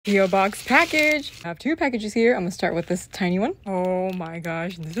PO box package. I have two packages here. I'm gonna start with this tiny one. Oh my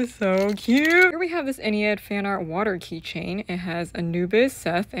gosh, this is so cute. Here we have this Ennead fan art water keychain. It has Anubis,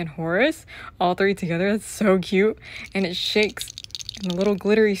 Seth, and Horus, all three together. That's so cute. And it shakes and the little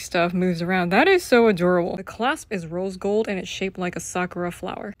glittery stuff moves around. That is so adorable. The clasp is rose gold and it's shaped like a sakura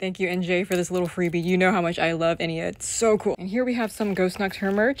flower. Thank you, NJ, for this little freebie. You know how much I love Ennead. It's so cool. And here we have some Ghost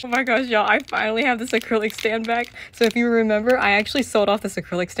Nocturne merch. Oh my gosh, y'all, I finally have this acrylic stand back. So if you remember, I actually sold off this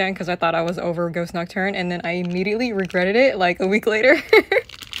acrylic stand because I thought I was over Ghost Nocturne, and then I immediately regretted it like a week later.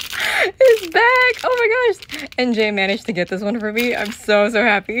 It's back! Oh my gosh! NJ managed to get this one for me. I'm so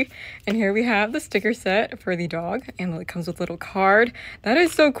happy. And here we have the sticker set for the dog, and it comes with a little card. That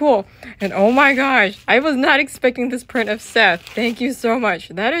is so cool. And oh my gosh, I was not expecting this print of Seth. Thank you so much.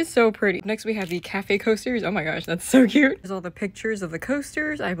 That is so pretty. Next we have the cafe coasters. Oh my gosh, that's so cute. There's all the pictures of the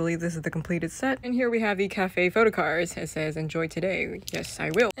coasters. I believe this is the completed set. And here we have the cafe photo cards. It says enjoy today. Yes,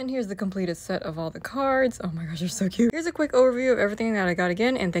 I will. And here's the completed set of all the cards. Oh my gosh, they're so cute. Here's a quick overview of everything that I got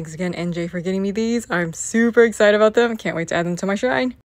again, and thanks again NJ for getting me these. I'm super excited about them. Can't wait to add them to my shrine.